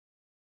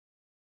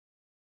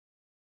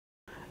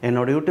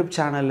என்னோட யூடியூப்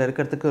சேனலில்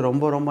இருக்கிறதுக்கு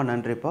ரொம்ப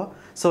நன்றிப்பா.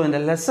 ஸோ இந்த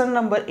லெசன்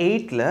நம்பர்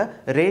 8ல்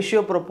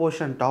ரேஷியோ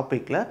ப்ரொபோர்ஷன்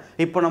டாப்பிக்கில்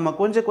இப்போ நம்ம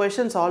கொஞ்சம்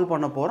கொஷின் சால்வ்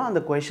பண்ண போகிறோம்.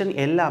 அந்த கொஷின்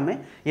எல்லாமே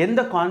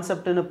எந்த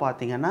கான்செப்ட்னு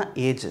பார்த்தீங்கன்னா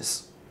ஏஜஸ்.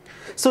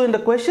 ஸோ இந்த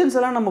கொஷின்ஸ்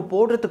எல்லாம் நம்ம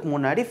போடுறதுக்கு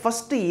முன்னாடி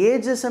ஃபஸ்ட்டு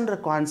ஏஜஸ்ன்ற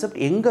கான்செப்ட்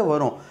எங்கே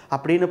வரும்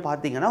அப்படின்னு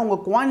பார்த்தீங்கன்னா,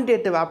 உங்கள்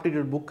குவான்டிடேட்டிவ்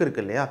ஆப்டிடியூட் புக்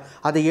இருக்கு இல்லையா,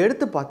 அதை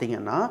எடுத்து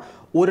பார்த்தீங்கன்னா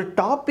ஒரு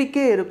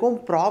டாப்பிக்கே இருக்கும்,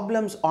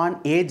 ப்ராப்ளம்ஸ் ஆன்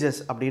ஏஜஸ்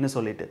அப்படின்னு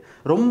சொல்லிட்டு.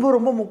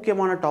 ரொம்ப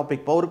முக்கியமான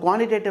டாபிக். இப்போ ஒரு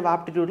குவான்டிடேட்டிவ்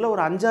ஆப்டிடியூடில்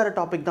ஒரு 5-6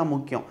 டாபிக் தான்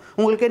முக்கியம்.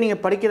 உங்களுக்கே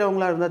நீங்கள்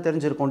படிக்கிறவங்களா இருந்தால்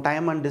தெரிஞ்சிருக்கும்.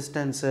 Time and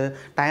distance,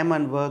 time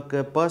and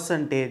work,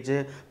 percentage,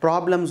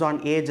 problems on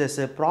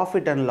ஏஜஸ்ஸு,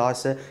 profit and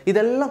loss,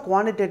 இதெல்லாம்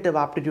குவான்டிடேட்டிவ்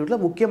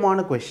ஆப்டிடியூடில்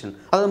முக்கியமான கொஷின்.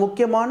 அது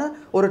முக்கியமான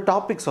ஒரு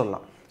டாபிக்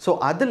சொல்லலாம். ஸோ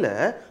அதில்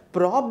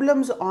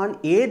ப்ராப்ளம்ஸ் ஆன்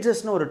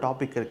ஏஜஸ்னு ஒரு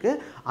டாபிக்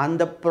இருக்குது.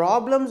 அந்த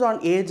ப்ராப்ளம்ஸ் ஆன்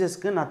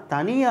ஏஜஸ்க்கு நான்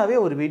தனியாகவே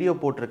ஒரு வீடியோ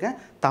போட்டிருக்கேன்.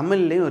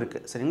 தமிழ்லேயும்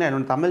இருக்குது, சரிங்களா?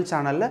 என்னோட தமிழ்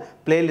சேனலில்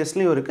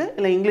ப்ளேலிஸ்ட்லேயும் இருக்குது,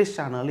 இல்லை இங்கிலீஷ்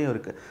சேனல்லையும்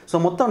இருக்குது.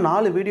 ஸோ மொத்தம்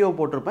 4 வீடியோ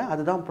போட்டிருப்பேன்.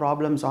 அதுதான்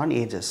ப்ராப்ளம்ஸ் ஆன்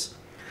ஏஜஸ்.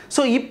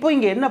 ஸோ இப்போ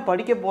இங்கே என்ன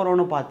படிக்க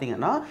போகிறோன்னு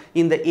பார்த்தீங்கன்னா,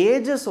 இந்த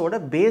ஏஜஸோட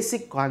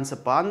பேசிக்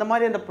கான்செப்ட். அந்த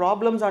மாதிரி அந்த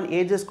ப்ராப்ளம்ஸ் ஆன்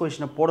ஏஜஸ்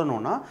கொஷினை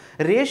போடணுன்னா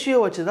ரேஷியோ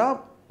வச்சு தான்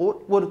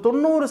ஒரு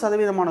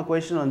 90%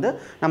 கொஷின் வந்து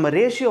நம்ம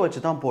ரேஷியோ வச்சு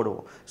தான்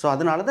போடுவோம். ஸோ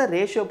அதனால தான்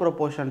ரேஷியோ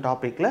ப்ரொபோர்ஷன்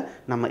டாப்பிக்கில்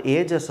நம்ம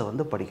ஏஜஸை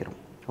வந்து படிக்கிறோம்.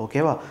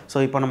 ஓகேவா? ஸோ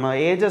இப்போ நம்ம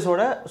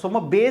ஏஜஸோட சும்மா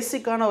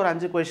பேசிக்கான ஒரு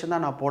 5 கொஷின்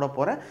தான் நான் போட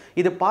போகிறேன்.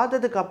 இது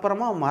பார்த்ததுக்கு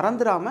அப்புறமா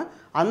மறந்துடாமல்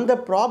அந்த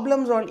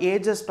ப்ராப்ளம்ஸ் ஆன்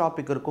ஏஜஸ்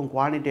டாபிக் இருக்கும்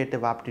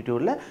குவான்டிடேட்டிவ்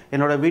ஆப்டிடியூடில்,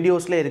 என்னோட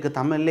வீடியோஸ்லேயே இருக்குது,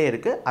 தமிழ்லே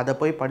இருக்குது. அதை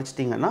போய்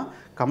படிச்சிட்டிங்கன்னா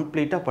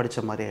கம்ப்ளீட்டாக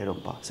படித்த மாதிரி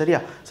ஆயிடும்ப்பா. சரியா?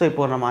 ஸோ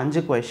இப்போ நம்ம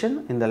 5 கொஷின்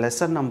இந்த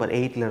லெசன் நம்பர்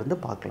 8லேருந்து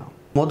பார்க்கலாம்.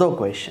 மொதல்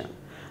question,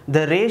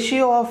 the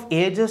ratio of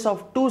ages of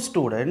 2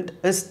 students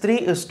is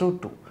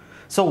 3:2.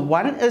 So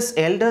one is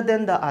elder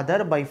than the other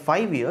by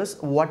 5 years.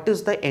 What is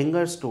the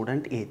younger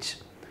student age?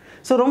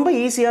 So ரொம்ப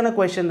ஈஸியான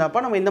கொஷின்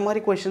தான்ப்பா. நம்ம இந்த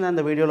மாதிரி கொஷின்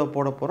அந்த வீடியோவில்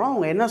போட போகிறோம்.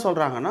 அவங்க என்ன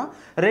சொல்கிறாங்கன்னா,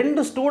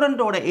 2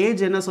 ஸ்டூடெண்ட்டோட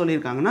ஏஜ் என்ன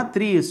சொல்லியிருக்காங்கன்னா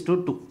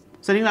 3:2.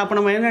 சரிங்களா? அப்போ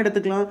நம்ம என்ன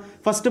எடுத்துக்கலாம்?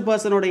 ஃபஸ்ட்டு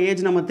பர்சனோட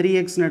ஏஜ் நம்ம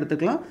 3xன்னு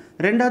எடுத்துக்கலாம்,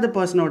 ரெண்டாவது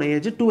பர்சனோட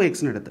ஏஜ்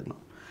 2xன்னு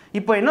எடுத்துக்கலாம்.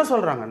 இப்போ என்ன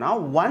சொல்கிறாங்கன்னா,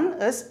 one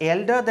his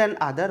elder then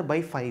other by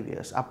 5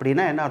 years.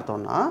 அப்படின்னா என்ன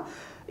அர்த்தம்னா,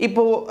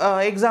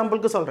 இப்போது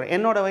எக்ஸாம்பிளுக்கு சொல்கிறேன்,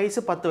 என்னோடய வயசு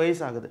 10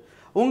 வயசு ஆகுது,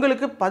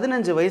 உங்களுக்கு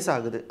 15 வயசு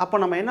ஆகுது. அப்போ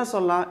நம்ம என்ன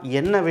சொல்லலாம்?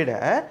 என்னை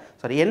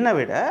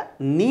விட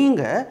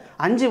நீங்கள்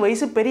 5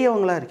 வயசு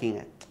பெரியவங்களாக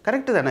இருக்கீங்க.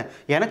 கரெக்டு தானே?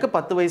 எனக்கு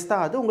 10 வயசு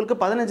தான் ஆகுது, உங்களுக்கு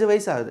 15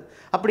 வயசு ஆகுது.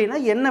 அப்படின்னா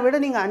என்னை விட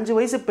நீங்கள் 5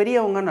 வயசு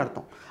பெரியவங்கன்னு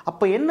அர்த்தம்.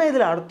 அப்போ என்ன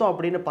இதில் அர்த்தம்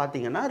அப்படின்னு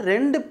பார்த்தீங்கன்னா,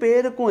 2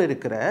 பேருக்கும்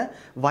இருக்கிற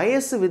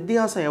வயசு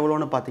வித்தியாசம்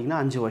எவ்வளோன்னு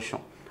பார்த்தீங்கன்னா 5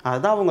 வருஷம்.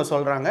 அதுதான் அவங்க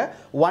சொல்கிறாங்க,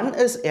 one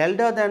his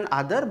elder then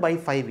other by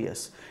 5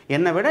 years.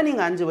 என்னை விட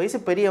நீங்கள் 5 வயசு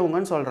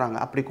பெரியவங்கன்னு சொல்கிறாங்க.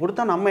 அப்படி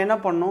கொடுத்தா நம்ம என்ன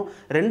பண்ணோம்?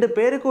 2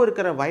 பேருக்கும்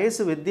இருக்கிற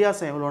வயசு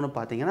வித்தியாசம் எவ்வளோன்னு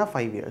பார்த்தீங்கன்னா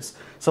 5 years.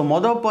 ஸோ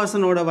மொதல்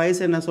பர்சனோட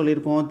வயசு என்ன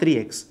சொல்லியிருக்கோம்?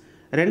 3x.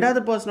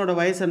 ரெண்டாவது பர்சனோட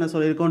வயசு என்ன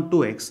சொல்லியிருக்கோம்?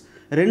 2x.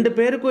 2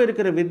 பேருக்கும்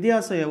இருக்கிற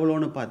வித்தியாசம்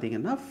எவ்வளோன்னு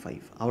பார்த்தீங்கன்னா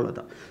 5.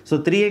 அவ்வளோதான். So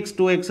 3x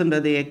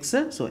 2xன்றது x.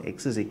 So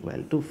x is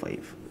equal to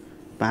 5.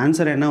 இப்போ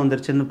ஆன்சர் என்ன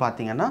வந்துருச்சுன்னு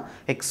பார்த்தீங்கன்னா,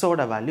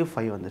 எக்ஸோட வேல்யூ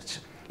 5 வந்துருச்சு.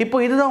 இப்போ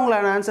இதுதான்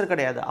உங்களோட ஆன்சர்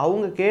கிடையாது.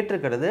 அவங்க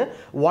கேட்டிருக்கிறது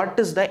what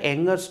is the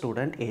younger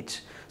student age.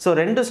 So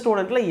 2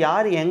 ஸ்டூடெண்ட்டில்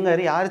யார்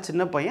யங்கர், யார்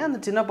சின்ன பையன், அந்த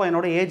சின்ன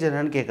பையனோட ஏஜ்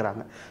என்னன்னு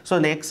கேட்குறாங்க. ஸோ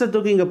அந்த எக்ஸை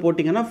தூக்கி இங்கே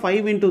போட்டிங்கன்னா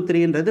 5 ×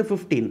 3ன்றது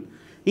 15.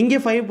 இங்கே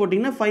 5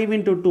 போட்டிங்கன்னா 5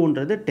 ×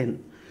 2ன்றது 10.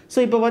 ஸோ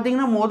இப்போ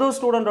பார்த்தீங்கன்னா மொதல்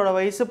ஸ்டூடெண்ட்டோட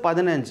வயசு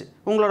 15,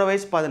 உங்களோட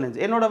வயசு 15,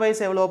 என்னோட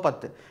வயசு எவ்வளோ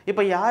 10.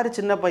 இப்போ யார்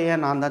சின்ன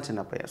பையன்? நான் தான்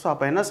சின்ன பையன். ஸோ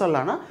அப்போ என்ன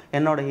சொல்லலாம்னா,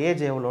 என்னோட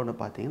ஏஜ் எவ்வளோன்னு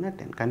பார்த்தீங்கன்னா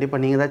 10.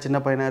 கண்டிப்பாக நீங்கள் தான் சின்ன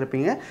பையனாக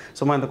இருப்பீங்க.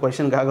 சும்மா இந்த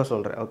கொஷனுக்காக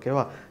சொல்கிறேன்.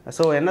 ஓகேவா?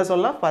 ஸோ என்ன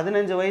சொல்லலாம்?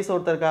 15 வயசு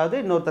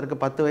ஒருத்தருக்காவது,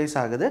 இன்னொருத்தருக்கு 10 வயசு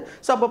ஆகுது.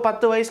 ஸோ அப்போ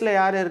 10 வயசில்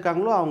யார்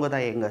இருக்காங்களோ அவங்க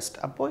தான்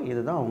யங்கஸ்ட். அப்போது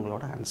இதுதான்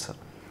அவங்களோட ஆன்சர்.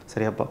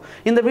 சரியாப்பா?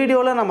 இந்த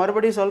வீடியோவில் நான்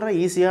மறுபடியும் சொல்கிறேன்,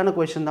 ஈஸியான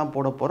கொஷின் தான்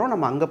போட போகிறோம்.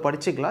 நம்ம அங்கே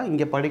படிச்சுக்கலாம்,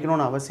 இங்கே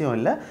படிக்கணும்னு அவசியம்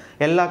இல்லை.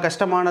 எல்லா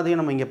கஷ்டமானதையும்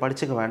நம்ம இங்கே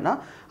படிச்சுக்க வேண்டாம்.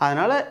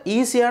 அதனால்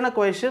ஈஸியான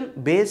கொஷின்,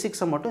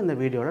 பேசிக்ஸை மட்டும் இந்த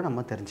வீடியோவில்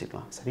நம்ம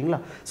தெரிஞ்சுக்கலாம். சரிங்களா?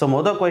 ஸோ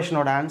மொதல்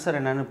கொஷினோட ஆன்சர்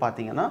என்னென்னு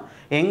பார்த்தீங்கன்னா,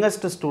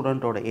 யங்கஸ்ட்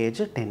ஸ்டூடெண்ட்டோட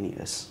ஏஜ் 10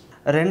 years.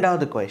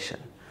 ரெண்டாவது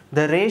question,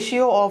 the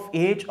ratio of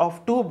age of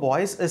 2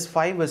 boys is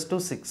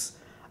 5:6.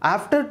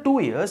 After 2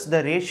 years,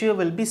 the ratio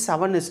will be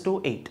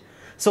 7:8.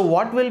 So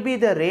what will be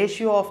the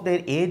ratio of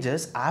their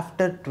ages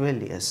after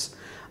 12 years?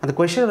 அந்த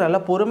கொஷின் நல்லா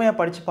பொறுமையாக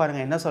படித்து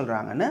பாருங்கள் என்ன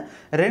சொல்கிறாங்கன்னு.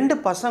 2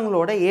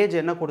 பசங்களோட ஏஜ்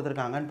என்ன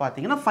கொடுத்துருக்காங்கன்னு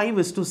பார்த்தீங்கன்னா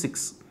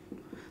 5:6.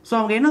 ஸோ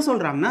அவங்க என்ன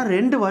சொல்கிறாங்கன்னா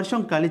 2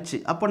 வருஷம் கழிச்சு.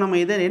 அப்போ நம்ம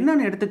இதை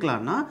என்னென்னு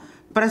எடுத்துக்கலாம்னா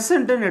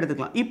ப்ரெசண்ட்டுன்னு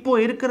எடுத்துக்கலாம்.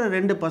 இப்போது இருக்கிற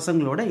 2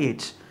 பசங்களோட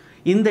ஏஜ்,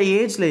 இந்த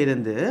ஏஜில்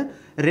இருந்து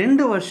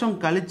 2 வருஷம்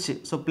கழிச்சு,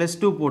 ஸோ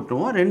 +2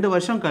 போட்டுருவோம், 2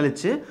 வருஷம்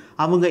கழிச்சு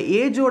அவங்க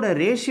ஏஜோட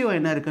ரேஷியோ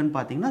என்ன இருக்குன்னு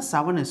பார்த்தீங்கன்னா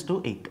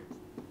 7:8.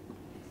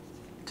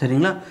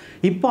 சரிங்களா?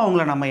 இப்போ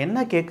அவங்கள நம்ம என்ன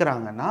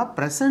கேட்குறாங்கன்னா,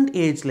 ப்ரெசண்ட்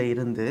ஏஜில்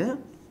இருந்து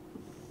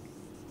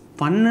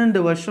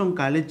 12 வருஷம்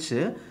கழித்து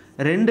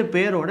 2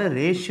 பேரோட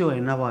ரேஷியோ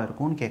என்னவாக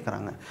இருக்கும்னு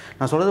கேட்குறாங்க.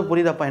 நான் சொல்கிறது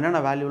புரியுதாப்பா?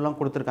 என்னென்ன வேல்யூலாம்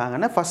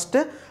கொடுத்துருக்காங்கன்னா,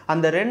 ஃபஸ்ட்டு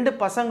அந்த 2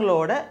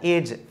 பசங்களோட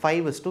ஏஜ்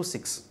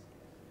 5:6.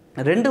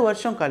 2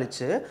 வருஷம்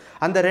கழித்து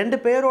அந்த 2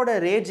 பேரோட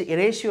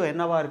ரேஷியோ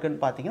என்னவாக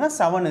இருக்குன்னு பார்த்தீங்கன்னா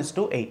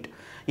 7:8.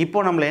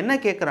 இப்போ நம்மள என்ன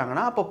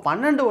கேட்குறாங்கன்னா அப்போ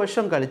 12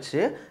 வருஷம்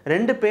கழிச்சு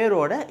ரெண்டு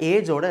பேரோட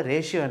ஏஜோட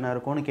ரேஷியோ என்ன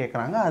இருக்கும்னு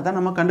கேட்குறாங்க. அதான்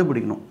நம்ம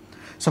கண்டுபிடிக்கணும்.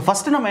 ஸோ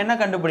ஃபஸ்ட்டு நம்ம என்ன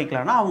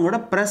கண்டுபிடிக்கலாம்னா அவங்களோட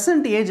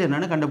ப்ரெசென்ட் ஏஜ்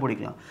என்னென்னு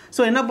கண்டுபிடிக்கலாம்.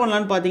 ஸோ என்ன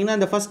பண்ணலான்னு பார்த்தீங்கன்னா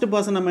இந்த ஃபஸ்ட்டு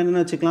பர்சன் நம்ம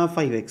என்னென்னு வச்சுக்கலாம்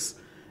 5x,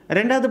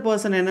 ரெண்டாவது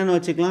பர்சன் என்னென்னு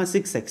வச்சுக்கலாம்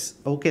 6x.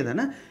 ஓகே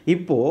தானே?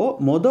 இப்போது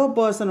மொதல்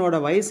பர்சனோட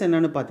வயசு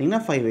என்னென்னு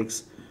பார்த்தீங்கன்னா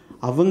 5x.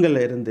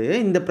 அவங்கள இருந்து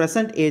இந்த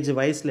ப்ரெசென்ட் ஏஜ்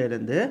வயசில்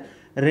இருந்து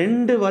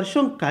 2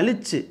 வருஷம்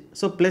கழிச்சு,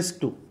 ஸோ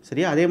 +2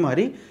 சரியா. அதே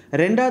மாதிரி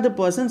ரெண்டாவது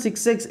பர்சன்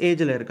 6x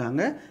ஏஜில்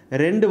இருக்காங்க,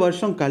 2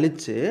 வருஷம்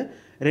கழிச்சு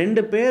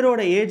ரெண்டு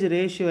பேரோட ஏஜ்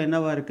ரேஷியோ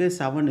என்னவாக இருக்குது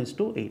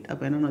 7:8.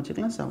 அப்போ என்னென்னு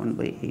வச்சுக்கலாம்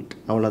 7/8.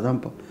 அவ்வளோதான்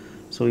இப்போ.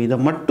 ஸோ இதை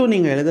மட்டும்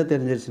நீங்கள் எழுத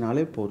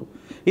தெரிஞ்சிருச்சுனாலே போதும்.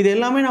 இது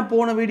எல்லாமே நான்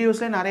போன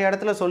வீடியோஸில் நிறைய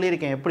இடத்துல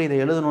சொல்லியிருக்கேன் எப்படி இதை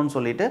எழுதணும்னு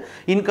சொல்லிட்டு.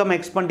 இன்கம்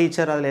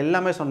எக்ஸ்பெண்டிச்சர் அதில்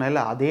எல்லாமே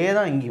சொன்னேன்ல, அதே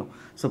தான் இங்கேயும்.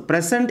 ஸோ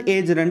ப்ரெசென்ட்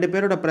ஏஜ் ரெண்டு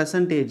பேரோட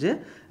ப்ரெசென்ட் ஏஜ்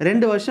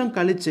 2 வருஷம்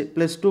கழிச்சு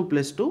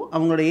 +2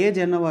 அவங்களோட ஏஜ்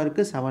என்னவாக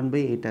இருக்குது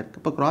 7/8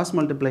 இருக்குது. இப்போ கிராஸ்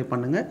மல்டிப்ளை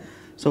பண்ணுங்கள்.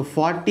 So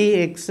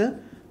 40x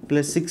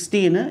 +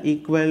 16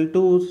 =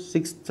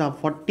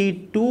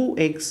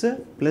 42x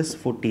 +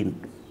 14.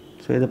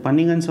 ஸோ இதை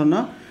பண்ணிங்கன்னு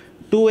சொன்னால்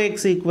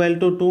 2x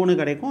 = 2ன்னு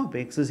கிடைக்கும். அப்போ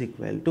x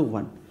 =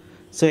 1.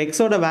 ஸோ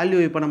எக்ஸோட வேல்யூ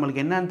இப்போ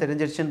நம்மளுக்கு என்னன்னு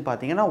தெரிஞ்சிருச்சுன்னு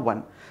பார்த்தீங்கன்னா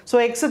 1. ஸோ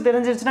எக்ஸ்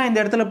தெரிஞ்சிருச்சுன்னா இந்த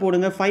இடத்துல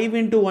போடுங்க 5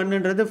 ×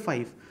 1ன்றது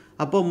 5.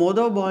 அப்போது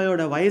மொதல்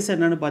பாயோட வயசு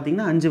என்னென்னு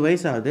பார்த்தீங்கன்னா 5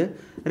 வயசு ஆகுது.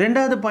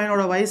 ரெண்டாவது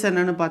பையனோட வயசு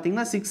என்னென்னு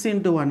பார்த்தீங்கன்னா 6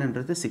 ×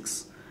 1ன்றது 6.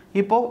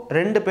 இப்போது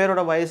ரெண்டு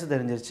பேரோட வயசு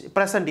தெரிஞ்சிருச்சு.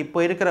 ப்ரெசென்ட் இப்போ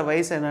இருக்கிற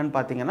வயசு என்னென்னு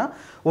பார்த்தீங்கன்னா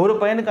ஒரு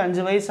பையனுக்கு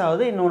 5 வயசு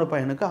ஆகுது, இன்னொரு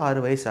பையனுக்கு 6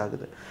 வயசு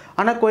ஆகுது.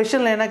 ஆனால்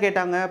கொஷனில் என்ன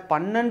கேட்டாங்க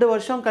 12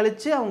 வருஷம்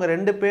கழித்து அவங்க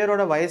ரெண்டு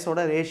பேரோட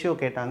வயசோட ரேஷியோ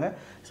கேட்டாங்க.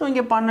 ஸோ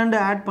இங்கே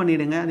 12 ஆட்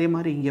பண்ணிவிடுங்க. அதே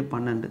மாதிரி இங்கே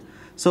 12.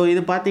 ஸோ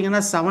இது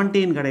பார்த்தீங்கன்னா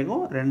 17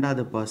 கிடைக்கும்,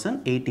 ரெண்டாவது பர்சன்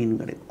 18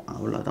 கிடைக்கும்.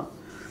 அவ்வளோதான்.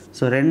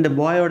 ஸோ ரெண்டு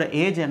பாயோட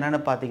ஏஜ் என்னென்னு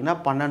பார்த்தீங்கன்னா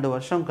 12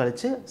 வருஷம்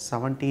கழித்து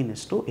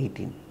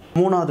 17:18.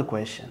 மூணாவது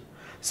question.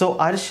 So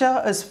Arsha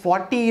is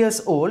 40 years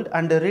old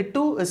and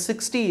Ritu is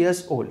 60 years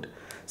old.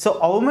 So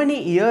how many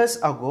years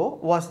ago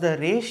was the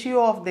ratio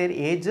of their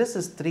ages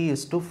is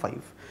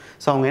 3:5?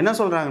 So அவங்க என்ன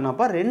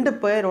சொல்கிறாங்கன்னாப்பா ரெண்டு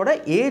பேரோட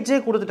ஏஜே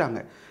கொடுத்துட்டாங்க,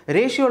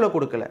 ரேஷியோவில்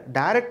கொடுக்கல,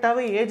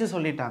 டைரெக்டாகவே ஏஜ்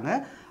சொல்லிட்டாங்க.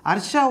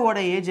 அர்ஷாவோட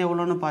ஏஜ்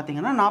எவ்வளோன்னு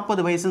பார்த்தீங்கன்னா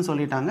 40 வயசுன்னு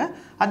சொல்லிட்டாங்க.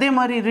 அதே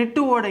மாதிரி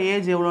ரிட்டுவோட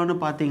ஏஜ் எவ்வளோன்னு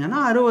பார்த்தீங்கன்னா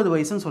 60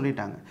 வயசுன்னு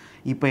சொல்லிட்டாங்க.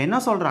 இப்போ என்ன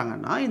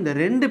சொல்கிறாங்கன்னா இந்த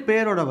ரெண்டு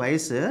பேரோட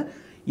வயசு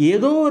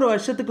ஏதோ ஒரு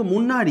வருஷத்துக்கு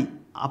முன்னாடி,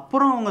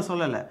 அப்புறம் அவங்க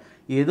சொல்லலை,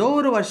 ஏதோ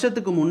ஒரு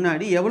வருஷத்துக்கு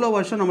முன்னாடி, எவ்வளோ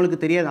வருஷம்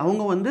நம்மளுக்கு தெரியாது.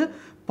 அவங்க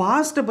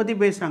பாஸ்ட்டை பற்றி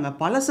பேசுகிறாங்க,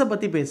 பழசை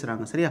பற்றி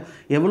பேசுகிறாங்க சரியா.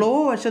 எவ்வளோ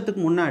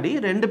வருஷத்துக்கு முன்னாடி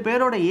ரெண்டு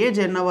பேரோட ஏஜ்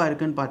என்னவாக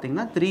இருக்குதுன்னு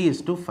பார்த்தீங்கன்னா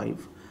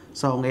 3:5.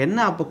 ஸோ அவங்க என்ன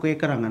அப்போ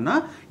கேட்குறாங்கன்னா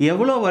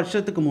எவ்வளோ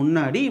வருஷத்துக்கு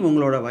முன்னாடி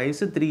இவங்களோட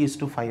வயசு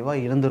 3:5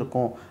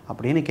 இருந்திருக்கும்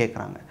அப்படின்னு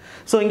கேட்குறாங்க.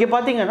 ஸோ இங்கே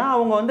பார்த்தீங்கன்னா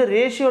அவங்க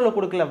ரேஷியோவில்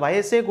கொடுக்கல,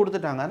 வயசே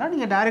கொடுத்துட்டாங்க. அதனால்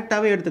நீங்கள்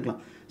டைரெக்டாகவே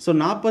எடுத்துக்கலாம். ஸோ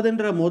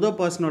 40ன்ற மொதல்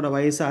பர்சனோட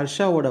வயசு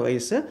அர்ஷாவோட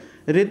வயசு,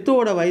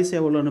 ரித்துவோட வயசு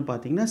எவ்வளோன்னு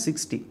பார்த்தீங்கன்னா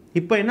 60.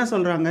 இப்போ என்ன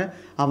சொல்கிறாங்க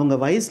அவங்க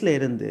வயசில்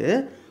இருந்து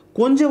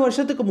கொஞ்சம்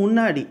வருஷத்துக்கு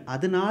முன்னாடி,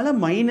 அதனால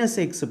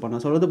 -x பண்ண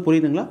சொல்கிறது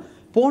புரியுதுங்களா.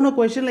 போன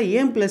கொஷனில்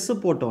ஏன் ப்ளஸ்ஸு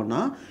போட்டோன்னா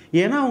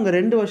ஏன்னா அவங்க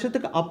 2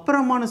 வருஷத்துக்கு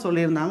அப்புறமானு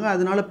சொல்லியிருந்தாங்க,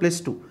 அதனால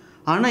 +2.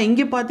 ஆனால்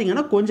இங்கே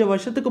பார்த்தீங்கன்னா கொஞ்சம்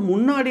வருஷத்துக்கு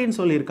முன்னாடின்னு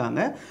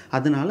சொல்லியிருக்காங்க,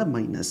 அதனால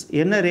மைனஸ்.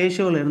 என்ன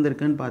ரேஷியோவில்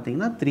இருந்திருக்குன்னு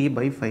பார்த்தீங்கன்னா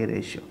 3/5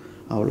 ரேஷியோ.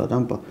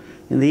 அவ்வளோதான்ப்பா.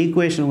 இந்த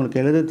ஈக்குவேஷன்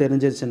உங்களுக்கு எழுத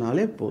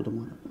தெரிஞ்சிருச்சுனாலே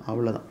போதுமான,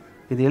 அவ்வளோதான்.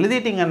 இது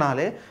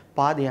எழுதிட்டிங்கனாலே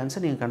பாதி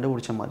ஆன்சர் நீங்கள்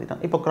கண்டுபிடிச்ச மாதிரி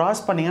தான். இப்போ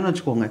கிராஸ் பண்ணிங்கன்னு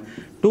வச்சுக்கோங்க.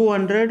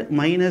 200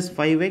 -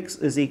 5x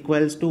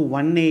 =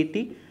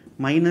 180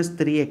 -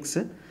 3x.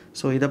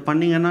 ஸோ இதை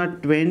பண்ணிங்கன்னா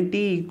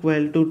 20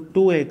 =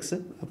 2x.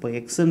 அப்போ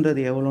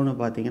எக்ஸுன்றது எவ்வளோன்னு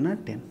பார்த்தீங்கன்னா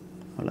 10.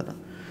 அவ்வளோதான்.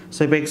 ஸோ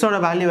இப்போ எக்ஸோட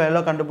வேல்யூ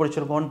எவ்வளோ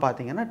கண்டுபிடிச்சிருக்கோன்னு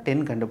பார்த்தீங்கன்னா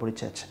 10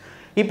 கண்டுபிடிச்சாச்சு.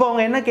 இப்போ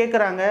அவங்க என்ன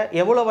கேட்குறாங்க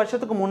எவ்வளோ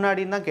வருஷத்துக்கு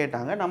முன்னாடின்னு தான்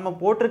கேட்டாங்க. நம்ம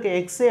போட்டிருக்க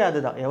எக்ஸே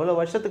அதுதான், எவ்வளோ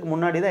வருஷத்துக்கு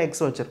முன்னாடி தான்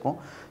எக்ஸ் வச்சுருக்கோம்.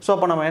 ஸோ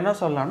அப்போ நம்ம என்ன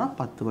சொல்லலாம்னா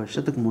 10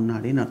 வருஷத்துக்கு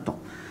முன்னாடின்னு அர்த்தம்.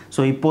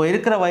 ஸோ இப்போ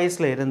இருக்கிற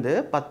வயசில் இருந்து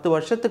 10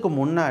 வருஷத்துக்கு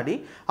முன்னாடி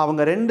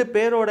அவங்க ரெண்டு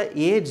பேரோட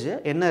ஏஜ்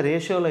என்ன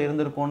ரேஷியோவில்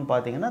இருந்திருக்கும்னு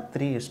பார்த்தீங்கன்னா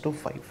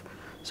 3:5.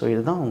 ஸோ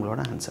இதுதான்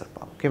உங்களோட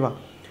ஆன்சர்ப்பா. ஓகேவா.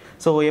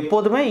 ஸோ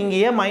எப்போதுமே இங்கே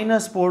ஏன்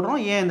மைனஸ் போடுறோம்,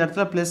 ஏன் இந்த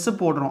இடத்துல ப்ளஸ்ஸு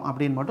போடுறோம்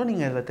அப்படின்னு மட்டும்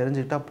நீங்கள் இதில்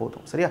தெரிஞ்சுக்கிட்டால்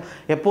போதும் சரியா.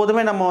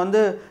 எப்போதுமே நம்ம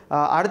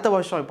அடுத்த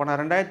வருஷம், இப்போ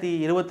நான்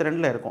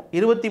 2022 இருக்கோம்,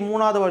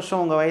 23வது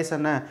வருஷம் உங்கள் வயசு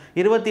என்ன,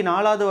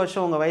 24வது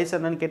வருஷம் உங்கள் வயசு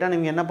என்னன்னு கேட்டால்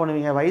நீங்கள் என்ன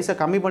பண்ணுவீங்க, வயசை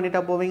கம்மி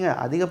பண்ணிட்டா போவீங்க,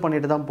 அதிகம்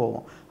பண்ணிட்டு தான்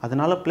போவோம்.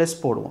 அதனால ப்ளஸ்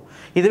போடுவோம்.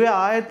 இதுவே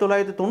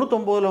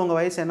 1999 உங்கள்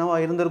வயசு என்னவா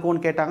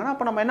இருந்திருக்கும்னு கேட்டாங்கன்னா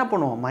அப்போ நம்ம என்ன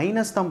பண்ணுவோம்,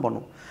 மைனஸ் தான்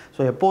பண்ணுவோம்.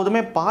 ஸோ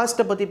எப்போதுமே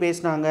பாஸ்ட்டை பற்றி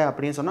பேசினாங்க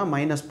அப்படின்னு சொன்னால்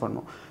மைனஸ்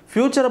பண்ணணும்,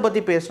 ஃப்யூச்சரை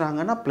பற்றி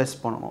பேசுகிறாங்கன்னா ப்ளஸ்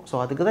பண்ணணும். ஸோ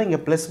அதுக்கு தான் இங்கே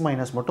ப்ளஸ்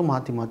மைனஸ் மட்டும்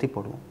மாற்றி மாற்றி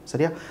போடுவோம்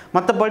சரியா.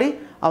 மற்றபடி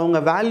அவங்க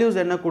வேல்யூஸ்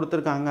என்ன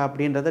கொடுத்துருக்காங்க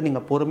அப்படின்றத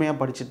நீங்கள் பொறுமையாக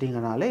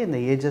படிச்சுட்டிங்கனாலே இந்த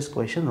ஏஜஸ்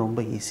கொஷின்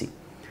ரொம்ப ஈஸி.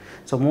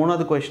 ஸோ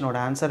மூணாவது கொஷினோட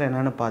ஆன்சர்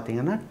என்னென்னு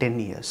பார்த்தீங்கன்னா 10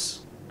 years.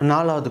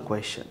 நாலாவது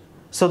question.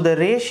 So the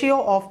ratio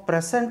of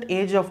present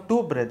age of 2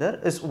 brothers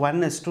is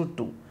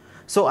 1:2.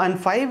 So and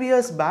 5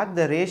 years back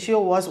the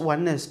ratio was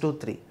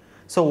 1:3.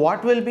 So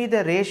what will be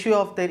the ratio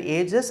of their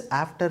ages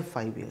after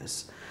 5 years?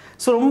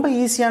 So ரொம்ப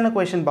ஈஸியான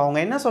question. அவங்க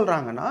என்ன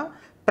சொல்கிறாங்கன்னா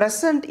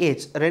present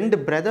age, ரெண்டு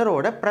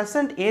பிரதரோட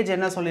present age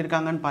என்ன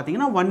சொல்லியிருக்காங்கன்னு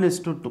பார்த்தீங்கன்னா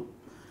 1:2.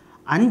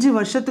 5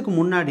 வருஷத்துக்கு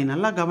முன்னாடி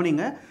நல்லா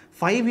கவனிங்க,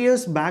 5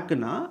 இயர்ஸ்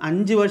பேக்குன்னா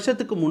 5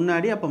 வருஷத்துக்கு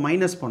முன்னாடி அப்போ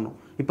மைனஸ் பண்ணும்.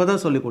 இப்போ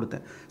தான் சொல்லி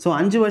கொடுத்தேன். ஸோ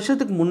 5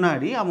 வருஷத்துக்கு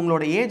முன்னாடி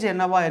அவங்களோட ஏஜ்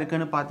என்னவா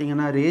இருக்குன்னு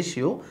பார்த்தீங்கன்னா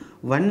ரேஷியோ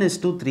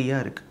 1:3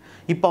 இருக்குது.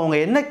 இப்போ அவங்க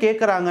என்ன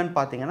கேட்குறாங்கன்னு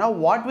பார்த்தீங்கன்னா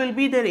what will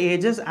be there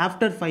ages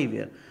after 5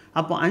 year.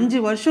 அப்போ 5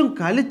 வருஷம்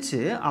கழித்து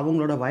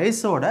அவங்களோட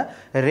வயசோட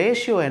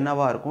ரேஷியோ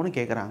என்னவா இருக்கும்னு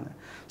கேட்குறாங்க.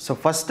 ஸோ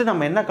ஃபஸ்ட்டு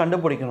நம்ம என்ன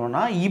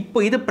கண்டுபிடிக்கணும்னா, இப்போ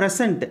இது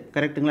ப்ரெசண்ட்டு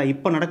கரெக்டுங்களா,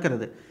 இப்போ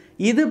நடக்கிறது.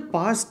 இது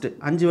பாஸ்ட்டு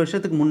 5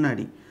 வருஷத்துக்கு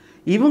முன்னாடி.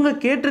 இவங்க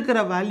கேட்டிருக்கிற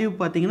வேல்யூ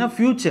பார்த்தீங்கன்னா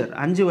ஃப்யூச்சர்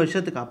 5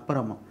 வருஷத்துக்கு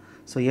அப்புறமா.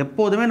 ஸோ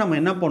எப்போதுமே நம்ம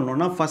என்ன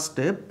பண்ணணும்னா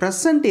ஃபஸ்ட்டு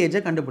ப்ரெசன்ட்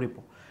ஏஜை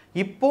கண்டுபிடிப்போம்.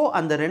 இப்போது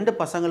அந்த 2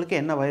 பசங்களுக்கு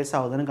என்ன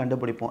வயசாகுதுன்னு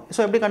கண்டுபிடிப்போம். ஸோ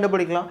எப்படி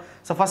கண்டுபிடிக்கலாம்?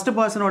 ஸோ ஃபஸ்ட்டு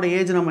பர்சனோட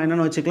ஏஜ் நம்ம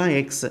என்னென்னு வச்சுக்கலாம்,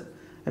 எக்ஸ்.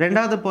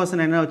 ரெண்டாவது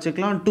பர்சன் என்ன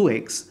வச்சுக்கலாம்,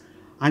 2x.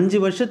 5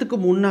 வருஷத்துக்கு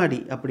முன்னாடி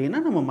அப்படின்னா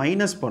நம்ம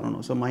மைனஸ்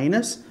பண்ணணும். ஸோ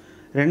மைனஸ்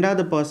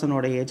ரெண்டாவது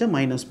பர்சனோட ஏஜை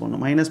மைனஸ்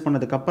பண்ணணும். மைனஸ்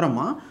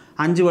பண்ணதுக்கப்புறமா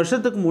 5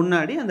 வருஷத்துக்கு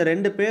முன்னாடி அந்த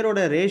 2 பேரோட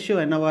ரேஷியோ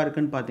என்னவாக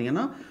இருக்குதுன்னு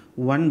பார்த்தீங்கன்னா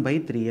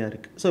 1/3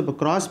 இருக்குது. ஸோ இப்போ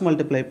கிராஸ்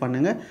மல்டிப்ளை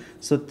பண்ணுங்கள்.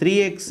 So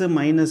 3x -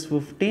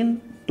 15,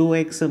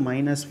 2x -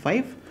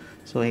 5.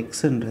 So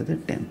எக்ஸுன்றது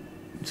 10.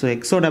 So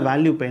எக்ஸோட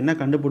வேல்யூ இப்போ என்ன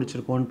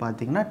கண்டுபிடிச்சிருக்கோன்னு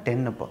பார்த்தீங்கன்னா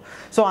 10 இப்போ.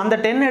 ஸோ அந்த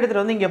 10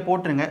 எடுத்துகிட்டு வந்து இங்கே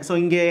போட்டுருங்க. ஸோ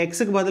இங்கே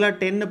எக்ஸுக்கு பதிலாக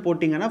 10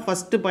 போட்டிங்கன்னா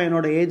ஃபஸ்ட்டு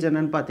பையனோட ஏஜ்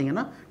என்னன்னு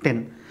பார்த்தீங்கன்னா 10.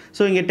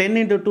 ஸோ இங்கே 10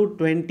 × 2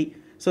 20.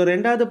 ஸோ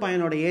ரெண்டாவது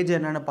பையனோட ஏஜ்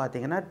என்னென்னு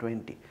பார்த்தீங்கன்னா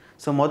 20.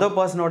 ஸோ மொதல்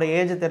பர்சனோட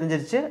ஏஜ்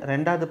தெரிஞ்சிருச்சு,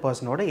 ரெண்டாவது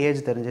பர்சனோட ஏஜ்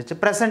தெரிஞ்சிருச்சு,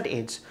 ப்ரெசன்ட்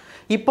ஏஜ்.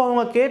 இப்போ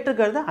அவங்க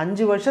கேட்டிருக்கிறது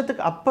 5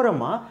 வருஷத்துக்கு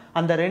அப்புறமா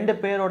அந்த 2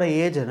 பேரோட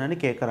ஏஜ் என்னன்னு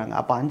கேட்குறாங்க.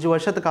 அப்போ 5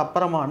 வருஷத்துக்கு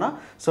அப்புறமானா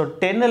ஸோ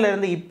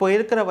 10லேருந்து இப்போ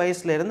இருக்கிற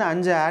வயசுலேருந்து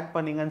 5 ஆட்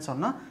பண்ணிங்கன்னு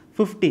சொன்னால்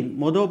 15.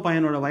 மொதல்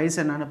பையனோட வயசு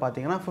என்னன்னு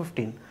பார்த்தீங்கன்னா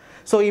 15.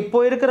 ஸோ இப்போ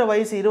இருக்கிற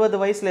வயசு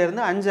 20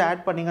 வயசுலேருந்து 5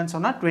 ஆட் பண்ணிங்கன்னு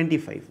சொன்னால்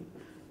 25.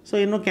 ஸோ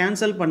இன்னும்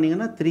கேன்சல்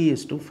பண்ணிங்கன்னா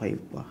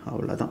 3:5.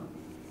 அவ்வளோதான்.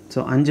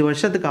 ஸோ 5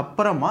 வருஷத்துக்கு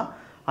அப்புறமா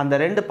அந்த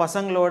 2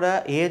 பசங்களோட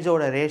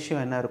ஏஜோட ரேஷியோ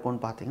என்ன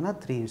இருக்கும்னு பார்த்தீங்கன்னா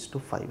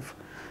 3:5.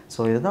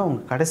 ஸோ இதுதான்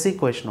உங்கள் கடைசி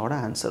கொஷினோட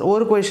ஆன்சர்.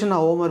 ஒரு கொஷின்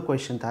நான் ஹோம்ஒர்க்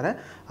கொஷின் தரேன்,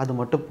 அது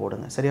மட்டும்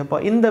போடுங்க சரியாப்பா.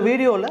 இந்த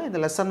வீடியோவில் இந்த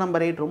லெசன்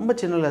நம்பர் 8 ரொம்ப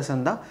சின்ன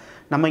லெசன் தான்.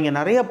 நம்ம இங்கே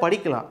நிறைய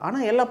படிக்கலாம்,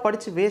 ஆனால் எல்லாம்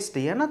படித்து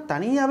வேஸ்ட்டு. ஏன்னா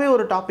தனியாகவே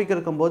ஒரு டாபிக்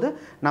இருக்கும்போது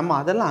நம்ம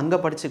அதெல்லாம் அங்கே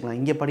படிச்சுக்கலாம்,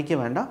 இங்கே படிக்க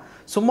வேண்டாம்.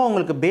 சும்மா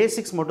உங்களுக்கு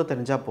பேசிக்ஸ் மட்டும்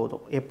தெரிஞ்சால்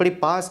போதும். எப்படி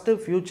பாஸ்ட்டு,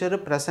 ஃப்யூச்சரு,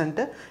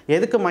 ப்ரெசண்ட்டு,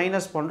 எதுக்கு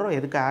மைனஸ் பண்ணுறோம்,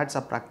 எதுக்கு ஆட்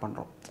சப்ராக்ட்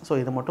பண்ணுறோம். ஸோ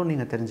இதை மட்டும்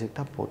நீங்கள்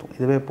தெரிஞ்சுக்கிட்டால் போதும்.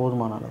 இதுவே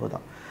போதுமான அளவு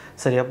தான்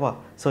சரியாப்பா.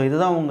 ஸோ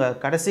இதுதான் உங்கள்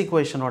கடைசி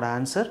கொஷினோட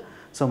ஆன்சர்.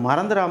 ஸோ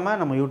மறந்துடாமல்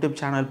நம்ம யூடியூப்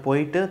சேனல்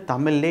போயிட்டு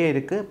தமிழ்லே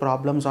இருக்குது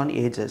ப்ராப்ளம்ஸ் ஆன்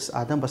ஏஜஸ்,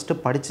 அதை ஃபஸ்ட்டு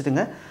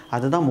படிச்சுடுங்க.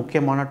 அதுதான்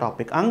முக்கியமான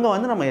டாபிக். அங்கே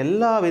வந்து நம்ம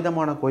எல்லா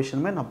விதமான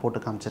கொஷினுமே நான்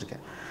போட்டு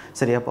காமிச்சிருக்கேன்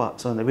சரியாப்பா.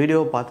 ஸோ இந்த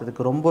வீடியோவை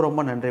பார்த்ததுக்கு ரொம்ப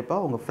ரொம்ப நன்றிப்பா.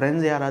 உங்கள்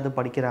ஃப்ரெண்ட்ஸ் யாராவது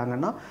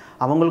படிக்கிறாங்கன்னா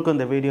அவங்களுக்கும்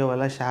இந்த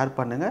வீடியோவெல்லாம் ஷேர்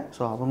பண்ணுங்கள்.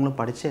 ஸோ அவங்களும்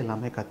படித்து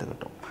எல்லாமே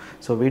கற்றுக்கிட்டோம்.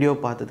 ஸோ வீடியோ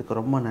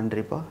பார்த்ததுக்கு ரொம்ப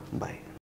நன்றிப்பா. பை.